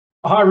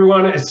Hi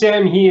everyone, it's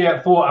Sam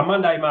here for a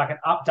Monday market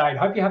update.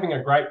 Hope you're having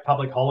a great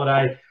public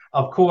holiday.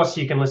 Of course,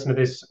 you can listen to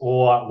this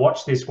or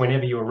watch this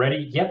whenever you're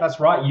ready. Yep, that's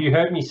right. You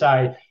heard me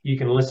say you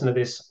can listen to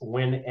this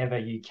whenever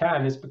you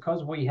can. It's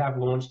because we have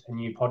launched a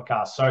new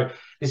podcast. So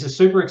this is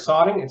super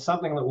exciting. It's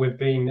something that we've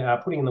been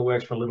putting in the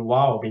works for a little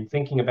while. We've been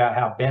thinking about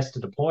how best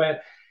to deploy it.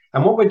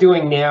 And what we're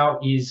doing now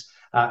is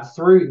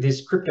through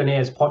this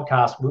Cryptonaires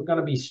podcast, we're going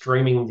to be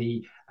streaming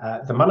the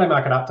Monday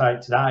Market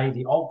Update today,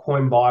 the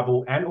Altcoin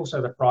Bible, and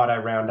also the Friday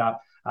Roundup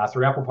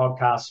through Apple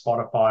Podcasts,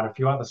 Spotify, and a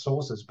few other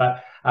sources.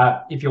 But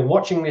if you're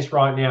watching this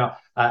right now,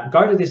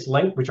 go to this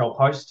link, which I'll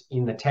post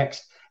in the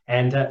text,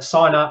 and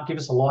sign up, give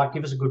us a like,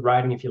 give us a good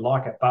rating if you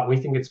like it. But we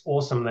think it's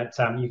awesome that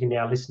you can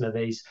now listen to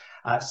these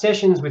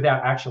sessions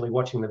without actually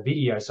watching the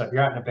video. So if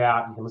you're out and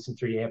about, you can listen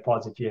through your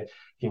AirPods. If you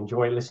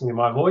enjoy listening to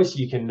my voice,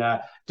 you can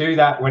do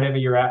that whenever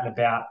you're out and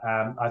about.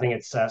 I think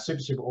it's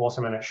super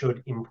awesome, and it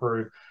should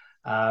improve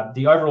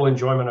the overall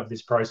enjoyment of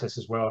this process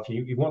as well. If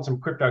you want some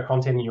crypto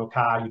content in your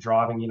car, you're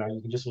driving, you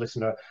can just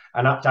listen to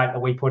an update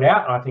that we put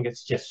out. And I think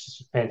it's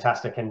just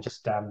fantastic and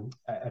just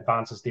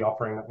advances the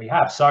offering that we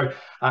have. So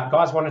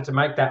guys, wanted to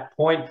make that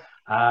point.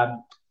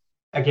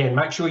 Again,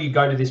 make sure you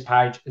go to this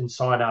page and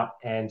sign up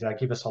and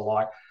give us a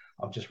like.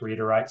 I'll just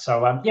reiterate.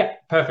 So yeah,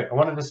 perfect. I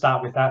wanted to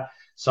start with that.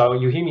 So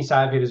you'll hear me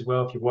say a bit as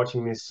well if you're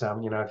watching this,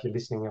 if you're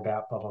listening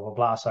about blah, blah, blah,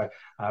 blah. So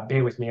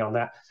bear with me on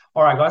that.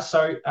 All right, guys.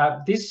 So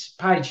this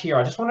page here,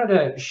 I just wanted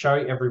to show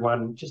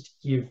everyone, just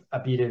to give a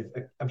bit of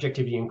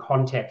objectivity and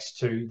context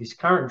to this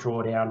current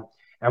drawdown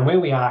and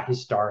where we are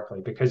historically,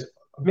 because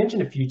I've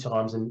mentioned a few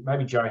times, and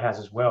maybe Joe has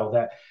as well,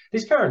 that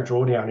this current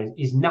drawdown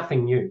is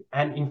nothing new.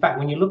 And in fact,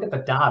 when you look at the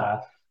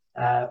data,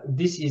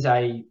 this is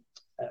a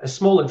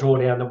smaller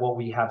drawdown than what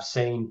we have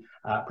seen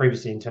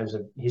previously in terms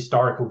of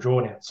historical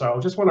drawdown. So I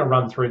just want to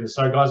run through this.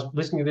 So guys,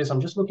 listening to this,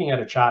 I'm just looking at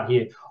a chart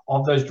here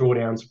of those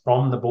drawdowns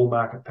from the bull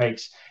market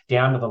peaks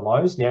down to the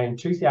lows. Now in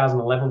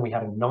 2011, we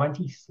had a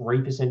 93%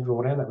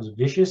 drawdown. That was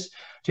vicious.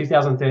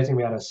 2013,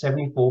 we had a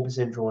 74%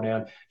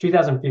 drawdown.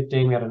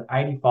 2015, we had an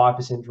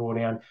 85%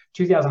 drawdown.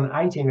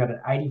 2018, we had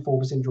an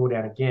 84%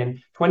 drawdown again.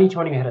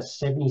 2020, we had a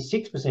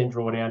 76%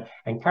 drawdown.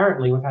 And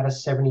currently, we've had a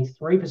 73%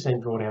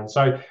 drawdown.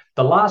 So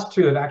the last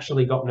two have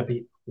actually gotten a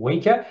bit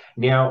weaker.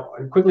 Now,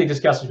 quickly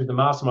discuss this with the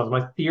masterminds.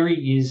 My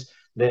theory is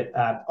that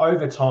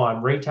over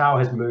time, retail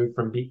has moved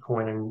from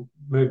Bitcoin and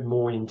moved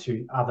more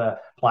into other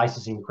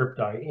places in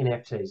crypto,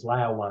 NFTs,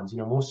 layer ones,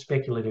 more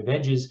speculative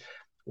edges.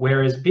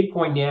 Whereas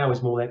Bitcoin now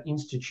is more that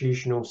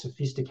institutional,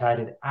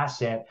 sophisticated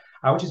asset,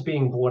 which is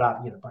being bought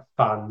up, by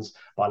funds,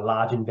 by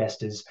large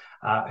investors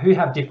who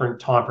have different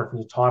time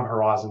preferences, time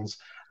horizons,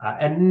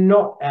 and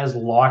not as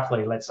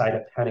likely, let's say,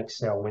 to panic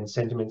sell when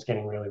sentiment's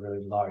getting really,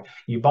 really low.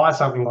 You buy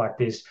something like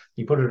this,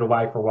 you put it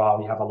away for a while,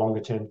 and you have a longer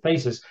term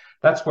thesis.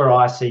 That's where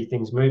I see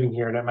things moving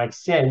here, and it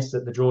makes sense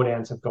that the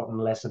drawdowns have gotten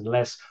less and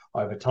less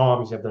over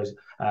time. You have those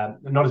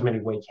not as many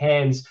weak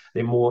hands.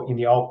 They're more in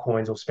the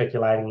altcoins or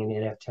speculating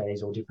in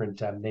NFTs or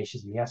different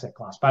niches in the asset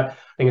class. But I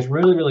think it's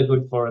really, really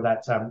good for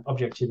that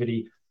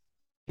objectivity.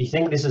 You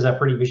think this is a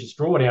pretty vicious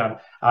drawdown.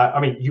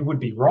 You would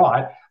be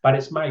right, but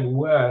it's made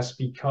worse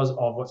because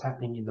of what's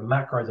happening in the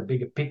macro, the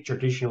bigger picture.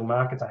 Traditional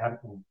markets are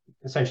having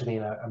essentially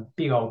in a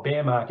big old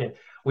bear market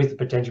with the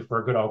potential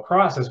for a good old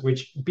crisis,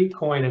 which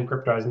Bitcoin and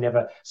crypto has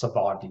never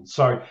survived in.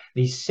 So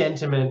the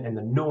sentiment and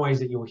the noise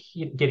that you're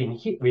getting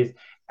hit with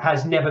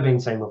has never been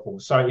seen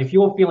before. So if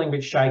you're feeling a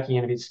bit shaky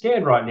and a bit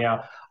scared right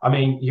now,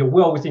 you're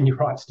well within your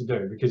rights to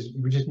do, because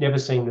we've just never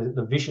seen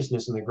the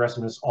viciousness and the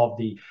aggressiveness of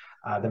the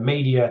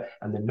media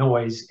and the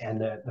noise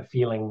and the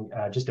feeling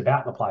just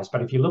about the place.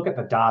 But if you look at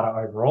the data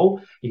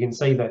overall, you can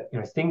see that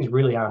things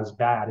really aren't as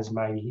bad as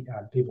maybe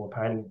people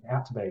are painting it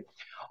out to be.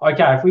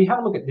 Okay, if we have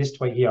a look at this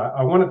tweet here,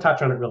 I want to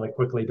touch on it really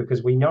quickly,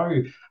 because we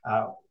know,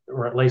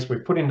 or at least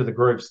we've put into the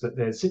groups, that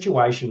the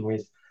situation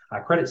with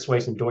Credit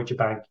Suisse and Deutsche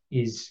Bank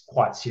is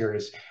quite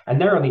serious,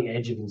 and they're on the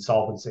edge of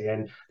insolvency.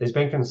 And there's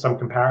been some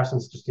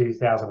comparisons to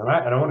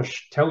 2008, and I want to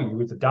tell you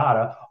with the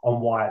data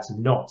on why it's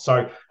not.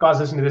 So, guys,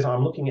 listen to this.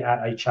 I'm looking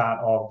at a chart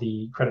of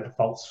the credit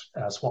default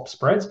swap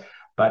spreads.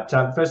 But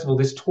first of all,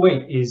 this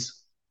tweet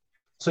is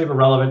super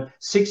relevant.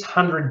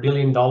 $600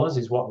 billion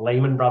is what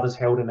Lehman Brothers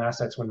held in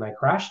assets when they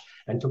crashed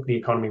and took the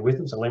economy with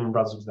them. So Lehman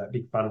Brothers was that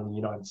big fund in the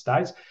United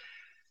States.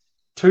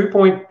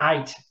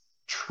 $2.8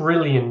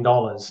 trillion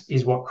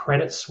is what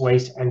Credit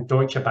Suisse and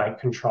Deutsche Bank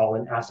control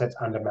in assets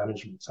under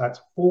management. So that's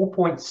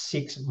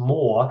 4.6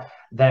 more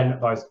than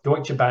both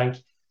Deutsche Bank.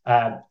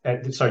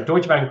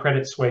 Deutsche Bank,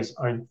 Credit Suisse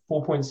own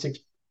 4.6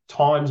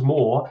 times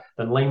more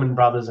than Lehman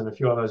Brothers and a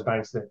few of those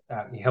banks that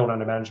held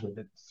under management,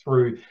 that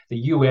threw the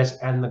US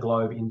and the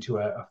globe into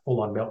a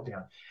full-on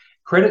meltdown.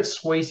 Credit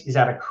Suisse is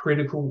at a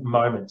critical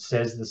moment,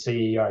 says the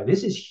CEO.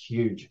 This is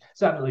huge.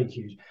 It's absolutely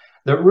huge.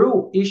 The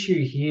real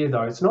issue here,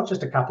 though, it's not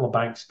just a couple of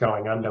banks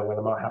going under where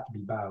they might have to be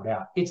bailed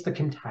out. It's the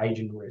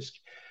contagion risk.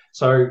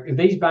 So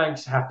these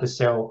banks have to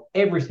sell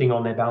everything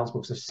on their balance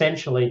books,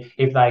 essentially,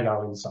 if they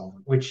go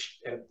insolvent, which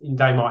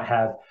they might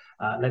have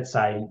let's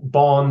say,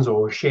 bonds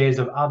or shares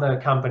of other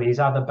companies,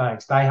 other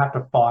banks, they have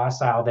to fire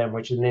sale them,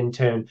 which in then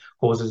turn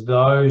causes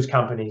those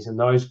companies and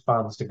those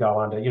funds to go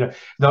under. You know,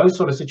 those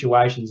sort of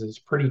situations is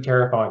pretty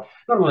terrifying.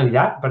 Not only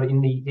that, but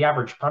in the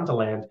average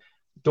punterland,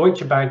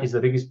 Deutsche Bank is the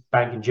biggest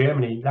bank in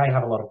Germany. They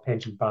have a lot of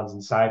pension funds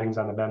and savings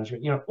under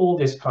management, you know, all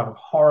this kind of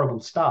horrible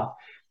stuff.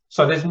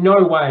 So there's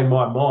no way in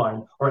my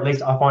mind, or at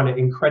least I find it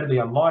incredibly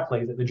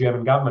unlikely, that the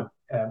German government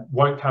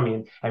won't come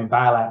in and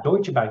bail out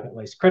Deutsche Bank at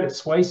least. Credit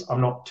Suisse, I'm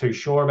not too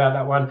sure about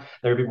that one.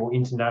 They're a bit more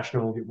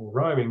international, a bit more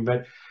roaming,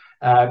 but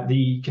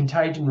the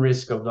contagion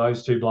risk of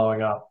those two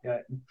blowing up,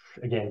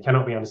 again,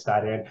 cannot be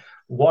understated. And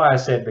why I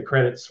said the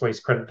Credit Suisse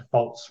credit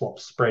default swap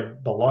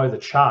spread below the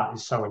chart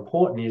is so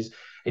important is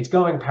it's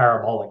going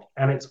parabolic,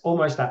 and it's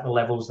almost at the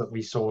levels that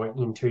we saw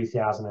in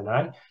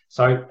 2008.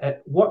 So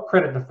what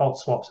credit default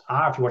swaps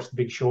are, if you watch The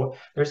Big Short,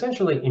 they're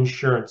essentially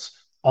insurance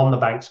on the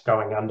banks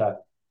going under.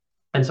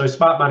 And so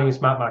smart money and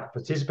smart market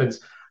participants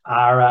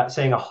are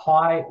seeing a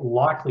high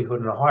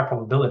likelihood and a high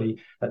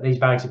probability that these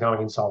banks are going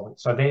insolvent.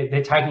 So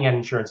they're taking out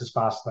insurance as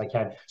fast as they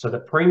can. So the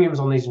premiums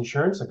on these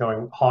insurance are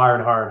going higher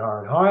and higher and higher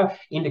and higher,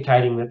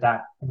 indicating that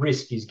that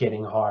risk is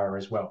getting higher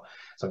as well.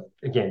 So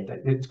again,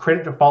 the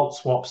credit default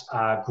swaps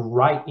are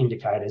great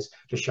indicators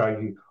to show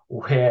you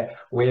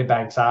where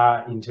banks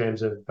are in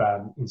terms of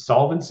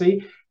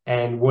insolvency.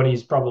 And what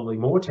is probably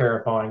more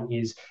terrifying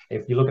is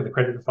if you look at the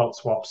credit default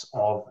swaps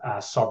of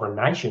sovereign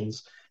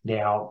nations.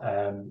 Now,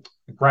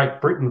 Great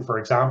Britain, for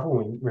example,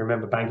 we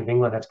remember Bank of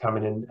England had to come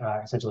in and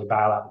essentially bail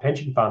out the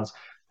pension funds.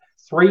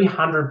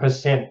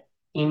 300%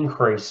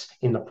 increase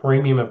in the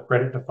premium of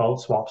credit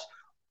default swaps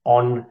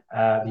on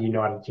the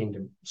United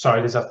Kingdom. So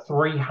there's a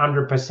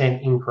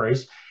 300%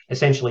 increase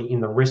essentially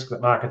in the risk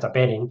that markets are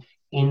betting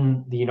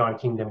in the United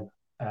Kingdom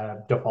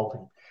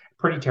defaulting.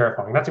 Pretty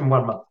terrifying. That's in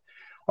 1 month.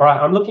 All right,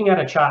 I'm looking at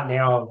a chart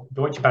now of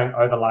Deutsche Bank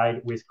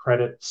overlaid with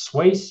Credit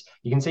Suisse.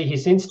 You can see here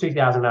since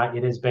 2008,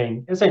 it has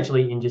been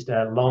essentially in just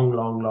a long,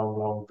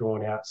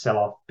 drawn out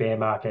sell-off bear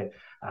market.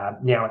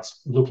 Now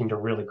it's looking to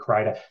really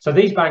crater. So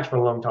these banks for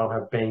a long time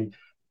have been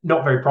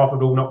not very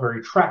profitable, not very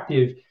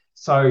attractive.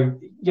 So,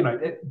 you know,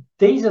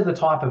 these are the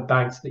type of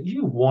banks that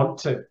you want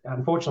to,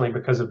 unfortunately,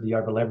 because of the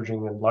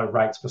over-leveraging and low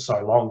rates for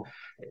so long,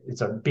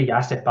 it's a big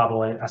asset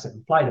bubble and asset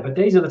inflator. But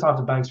these are the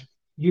types of banks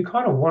you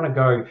kind of want to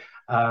go,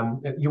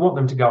 you want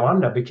them to go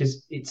under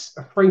because it's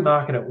a free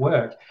market at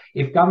work.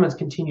 If governments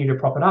continue to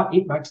prop it up,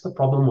 it makes the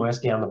problem worse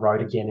down the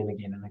road again and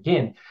again and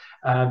again.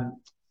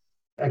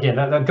 Again,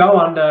 they'll go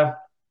under,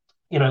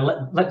 you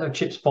know, let the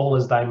chips fall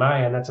as they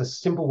may, and that's a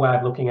simple way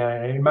of looking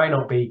at it. It may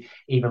not be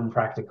even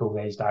practical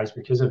these days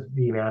because of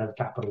the amount of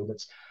capital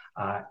that's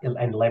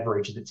and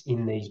leverage that's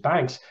in these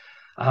banks.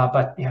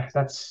 But yeah,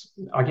 that's,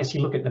 I guess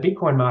you look at the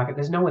Bitcoin market,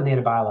 there's no one there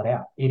to bail it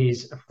out. It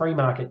is a free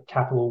market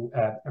capital,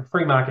 a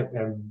free market,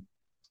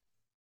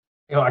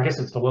 you know, I guess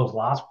it's the world's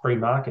last free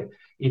market,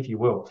 if you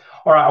will.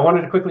 All right, I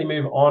wanted to quickly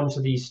move on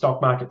to the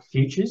stock market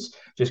futures.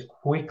 Just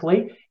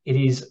quickly, it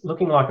is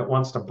looking like it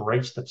wants to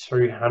breach the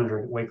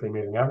 200 weekly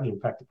moving average. In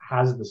fact, it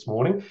has this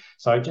morning.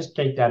 So just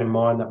keep that in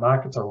mind that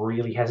markets are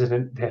really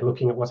hesitant. They're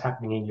looking at what's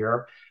happening in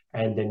Europe,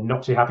 and they're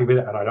not too happy with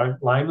it, and I don't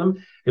blame them.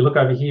 If you look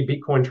over here,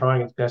 Bitcoin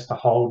trying its best to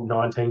hold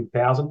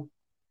 19,000.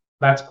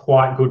 That's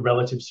quite good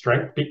relative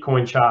strength.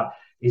 Bitcoin chart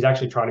is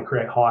actually trying to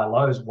create higher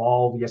lows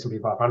while the S&P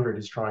 500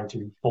 is trying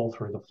to fall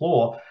through the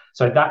floor.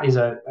 So that is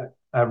a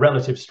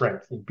relative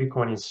strength.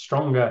 Bitcoin is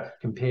stronger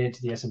compared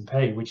to the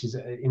S&P, which is,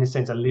 in a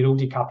sense, a little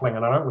decoupling.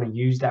 And I don't want to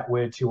use that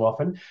word too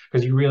often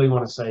because you really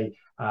want to see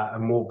a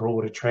more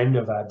broader trend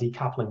of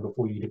decoupling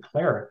before you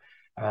declare it.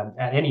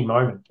 At any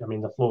moment, I mean,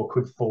 the floor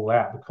could fall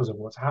out because of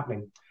what's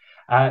happening.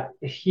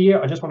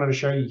 Here, I just wanted to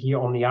show you here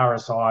on the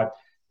RSI,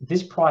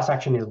 this price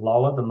action is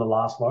lower than the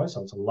last low,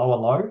 so it's a lower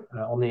low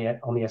on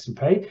the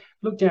S&P.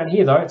 Look down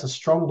here, though, it's a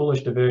strong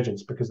bullish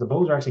divergence because the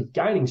bulls are actually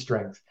gaining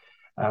strength.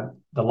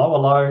 The lower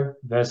low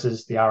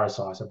versus the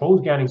RSI. So bulls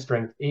gaining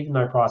strength, even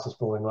though price is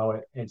falling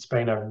lower, it's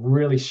been a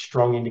really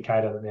strong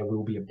indicator that there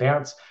will be a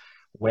bounce.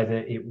 Whether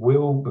it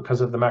will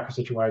because of the macro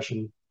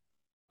situation,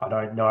 I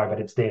don't know, but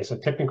it's there. So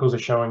technicals are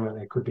showing that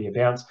there could be a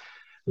bounce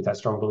with that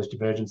strong bullish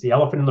divergence. The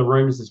elephant in the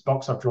room is this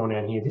box I've drawn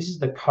down here. This is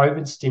the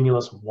COVID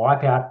stimulus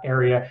wipeout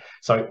area.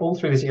 So all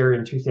through this area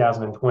in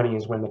 2020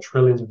 is when the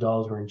trillions of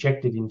dollars were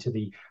injected into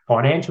the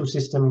financial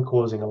system,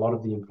 causing a lot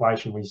of the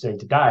inflation we see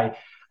today.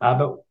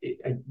 But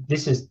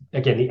this is,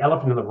 again, the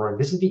elephant in the room.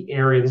 This is the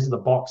area, this is the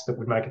box that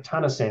would make a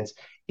ton of sense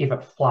if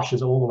it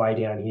flushes all the way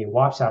down here,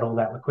 wipes out all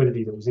that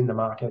liquidity that was in the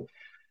market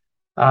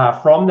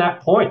from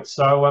that point.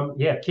 So,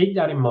 yeah, keep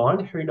that in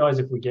mind. Who knows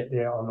if we get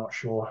there? I'm not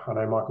sure. I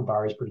know Michael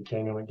Burry's pretty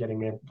keen on it getting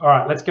there. All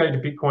right, let's go to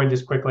Bitcoin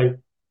just quickly.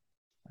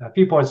 A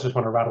few points I just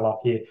want to rattle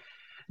off here.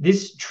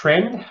 This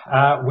trend,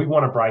 we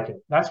want to break it.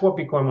 That's what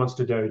Bitcoin wants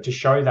to do, to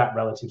show that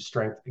relative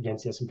strength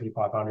against the S&P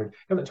 500.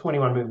 Got the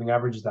 21 moving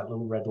average is that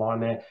little red line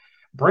there.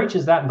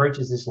 breaches that and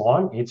breaches this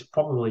line, it's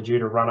probably due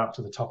to run up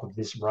to the top of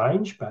this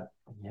range. But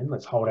again,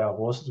 let's hold our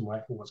horses and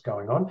wait for what's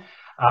going on.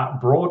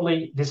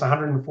 Broadly, this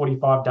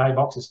 145-day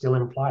box is still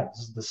in play.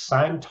 This is the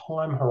same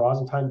time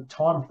horizon,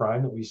 time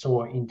frame that we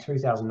saw in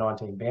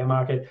 2019 bear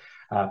market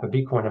for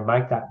Bitcoin to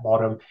make that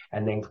bottom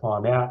and then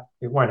climb out.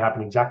 It won't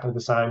happen exactly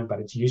the same, but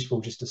it's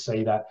useful just to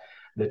see that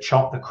the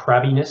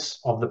crabbiness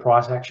of the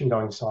price action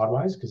going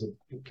sideways, because it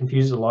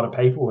confuses a lot of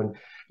people and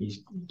you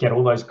get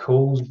all those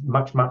calls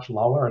much, much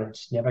lower and it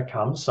just never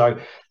comes. So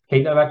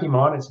keep that back in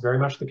mind. It's very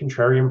much the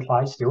contrarian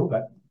play still,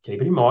 but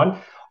keep it in mind.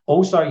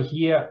 Also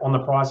here on the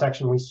price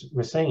action,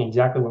 we're seeing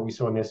exactly what we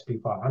saw in the S&P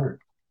 500.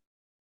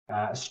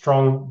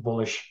 Strong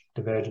bullish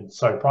divergence.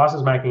 So price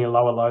is making a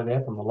lower low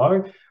there from the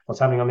low. What's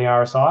happening on the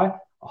RSI?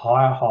 A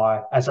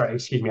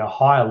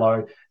higher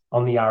low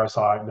on the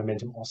RSI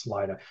momentum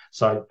oscillator.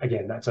 So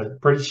again, that's a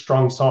pretty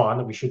strong sign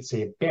that we should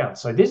see a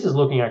bounce. So this is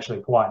looking actually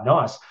quite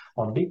nice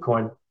on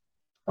Bitcoin.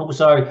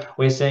 Also,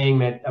 we're seeing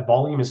that a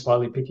volume is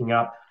slowly picking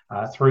up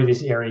through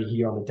this area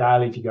here on the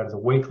daily. If you go to the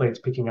weekly, it's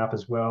picking up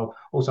as well.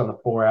 Also on the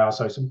 4 hour.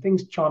 So some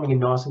things chiming in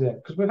nicely there,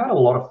 because we've had a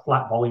lot of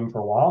flat volume for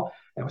a while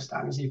and we're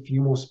starting to see a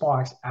few more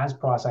spikes as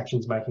price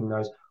action's making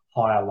those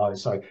higher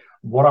lows. So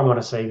what I want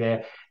to see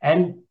there.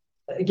 And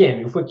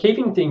again, if we're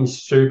keeping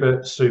things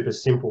super, super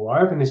simple,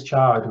 I open this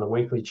chart, open the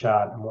weekly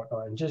chart and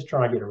whatnot, and just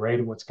try and get a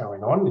read of what's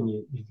going on. And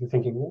you're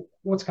thinking, well,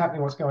 what's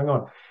happening? What's going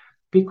on?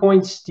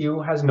 Bitcoin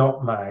still has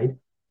not made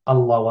a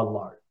lower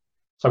low.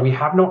 So we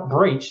have not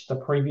breached the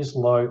previous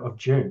low of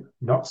June.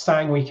 Not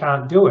saying we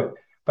can't do it,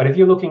 but if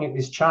you're looking at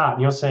this chart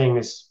and you're seeing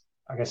this,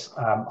 I guess,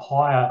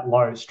 higher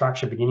low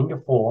structure beginning to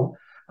form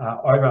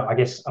over, I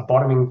guess, a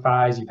bottoming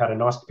phase, you've had a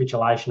nice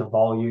capitulation of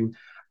volume.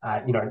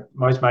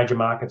 Most major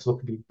markets look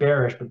to be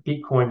bearish, but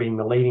Bitcoin being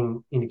the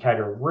leading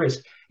indicator of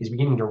risk is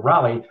beginning to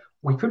rally.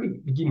 We could be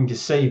beginning to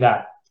see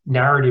that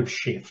narrative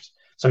shift.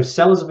 So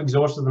sellers have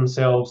exhausted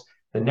themselves.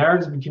 The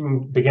narrative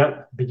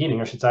is beginning,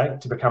 I should say,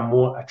 to become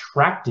more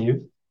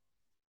attractive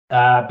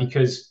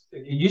because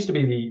it used to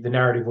be the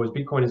narrative was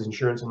Bitcoin is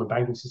insurance on the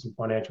banking system,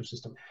 financial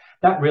system.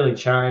 That really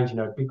changed.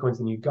 Bitcoin's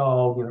the new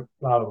gold,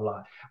 blah, blah,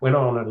 blah. Went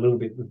on a little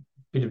bit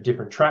of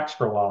different tracks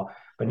for a while.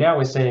 But now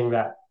we're seeing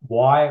that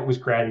why it was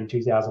created in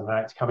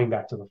 2008 is coming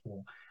back to the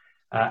fore.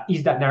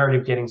 Is that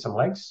narrative getting some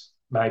legs?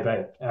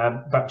 Maybe.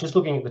 But just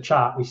looking at the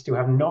chart, we still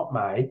have not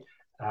made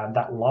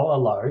that lower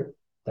low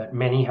that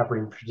many have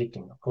been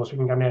predicting. Of course, we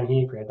can come down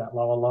here, create that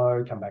lower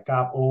low, come back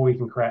up, or we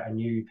can create a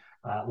new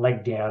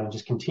leg down and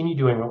just continue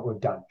doing what we've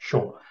done.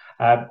 Sure.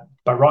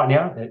 But right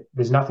now,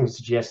 there's nothing to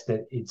suggest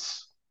that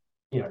it's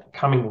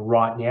coming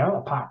right now,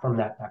 apart from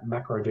that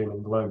macro doom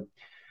and gloom.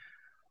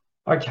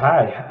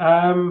 Okay.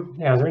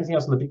 Now, is there anything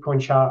else on the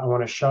Bitcoin chart I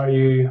want to show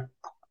you?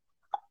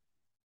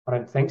 I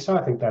don't think so.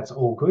 I think that's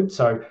all good.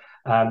 So,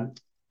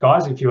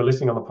 guys, if you're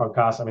listening on the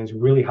podcast, I mean, it's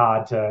really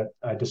hard to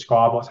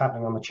describe what's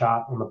happening on the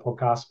chart on the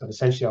podcast, but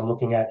essentially I'm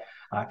looking at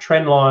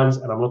trend lines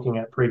and I'm looking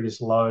at previous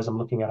lows. I'm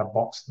looking at a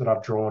box that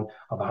I've drawn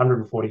of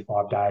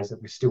 145 days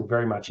that we're still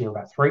very much in,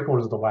 about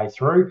 3/4 of the way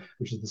through,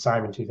 which is the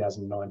same in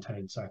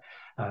 2019. So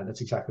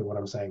that's exactly what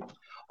I'm saying.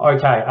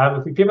 Okay,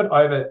 if we pivot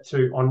over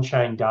to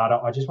on-chain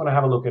data, I just want to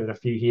have a look at a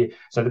few here.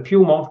 So the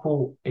Pure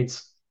multiple,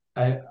 it's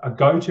a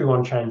go-to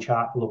on-chain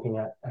chart for looking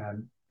at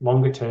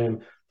longer-term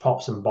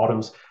tops and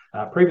bottoms.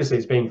 Previously,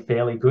 it's been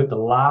fairly good.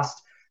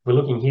 We're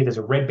looking here, there's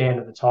a red band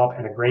at the top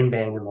and a green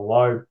band in the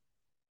low.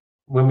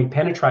 When we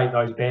penetrate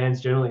those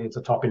bands, generally it's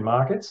a top in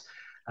markets.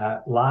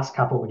 Last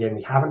couple, again,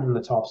 we haven't in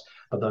the tops,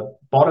 but the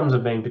bottoms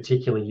have been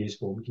particularly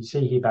useful. We can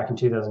see here back in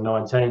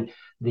 2019,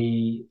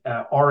 the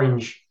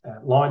orange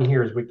line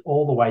here is wicked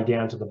all the way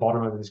down to the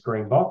bottom of this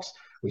green box.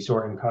 We saw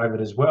it in COVID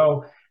as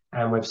well,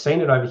 and we've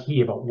seen it over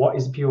here, but what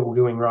is the Pure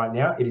doing right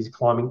now? It is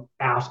climbing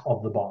out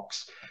of the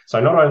box. So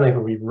not only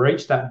have we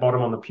reached that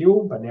bottom on the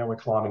Pure, but now we're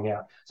climbing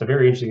out. So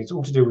very interesting. It's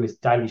all to do with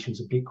daily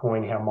issues of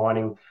Bitcoin, how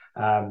mining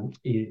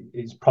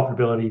is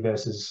profitability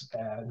versus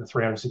the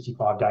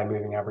 365-day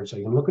moving average. So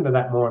you can look into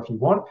that more if you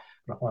want,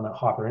 but I find that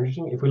hyper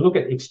interesting. If we look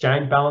at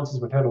exchange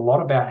balances, we've heard a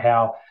lot about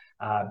how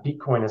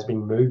Bitcoin has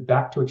been moved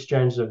back to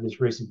exchanges over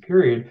this recent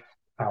period.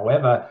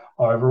 However,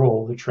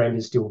 overall, the trend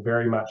is still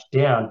very much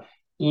down.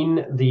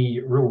 In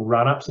the real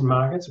run-ups in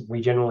markets, we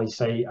generally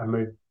see a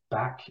move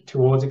back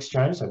towards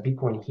exchange, so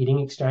Bitcoin hitting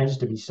exchanges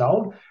to be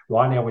sold.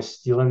 Right now, we're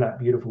still in that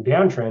beautiful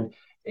downtrend,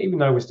 even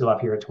though we're still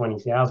up here at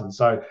 20,000.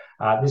 So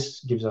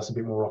this gives us a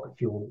bit more rocket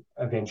fuel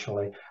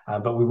eventually,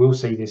 but we will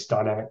see this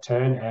dynamic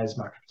turn as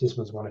market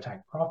participants want to take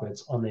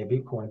profits on their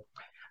Bitcoin.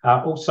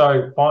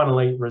 Also,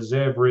 finally,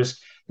 reserve risk.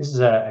 This is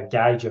a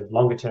gauge of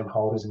longer-term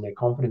holders and their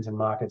confidence in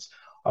markets.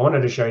 I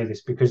wanted to show you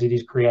this because it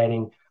is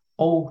creating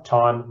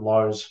all-time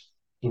lows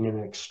in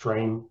an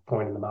extreme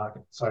point in the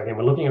market. So again,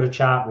 we're looking at a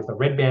chart with a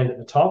red band at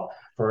the top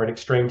for an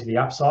extreme to the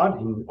upside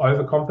in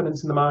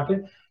overconfidence in the market.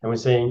 And we're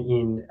seeing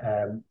in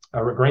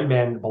a green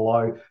band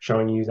below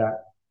showing you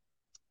that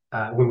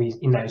when we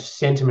in those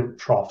sentiment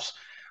troughs,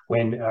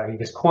 when I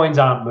guess coins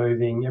aren't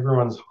moving,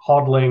 everyone's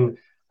hodling,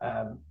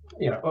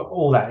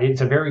 all that.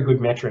 It's a very good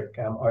metric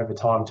over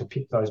time to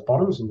pick those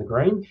bottoms in the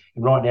green.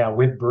 And right now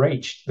we've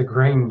breached the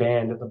green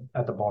band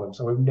at the bottom,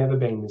 so we've never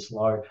been this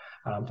low.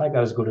 Take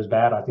that as good as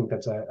bad. I think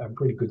that's a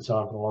pretty good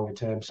sign for the longer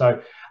term.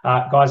 So,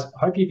 guys,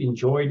 hope you've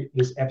enjoyed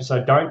this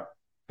episode. Don't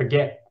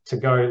forget to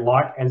go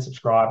like and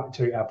subscribe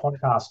to our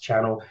podcast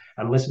channel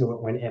and listen to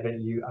it whenever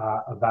you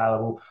are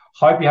available.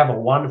 Hope you have a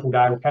wonderful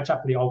day. We'll catch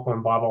up for the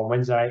Altcoin Bible on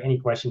Wednesday. Any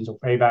questions or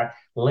feedback,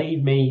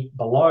 leave me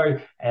below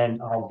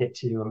and I'll get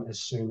to them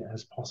as soon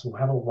as possible.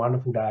 Have a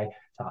wonderful day.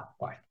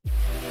 Bye.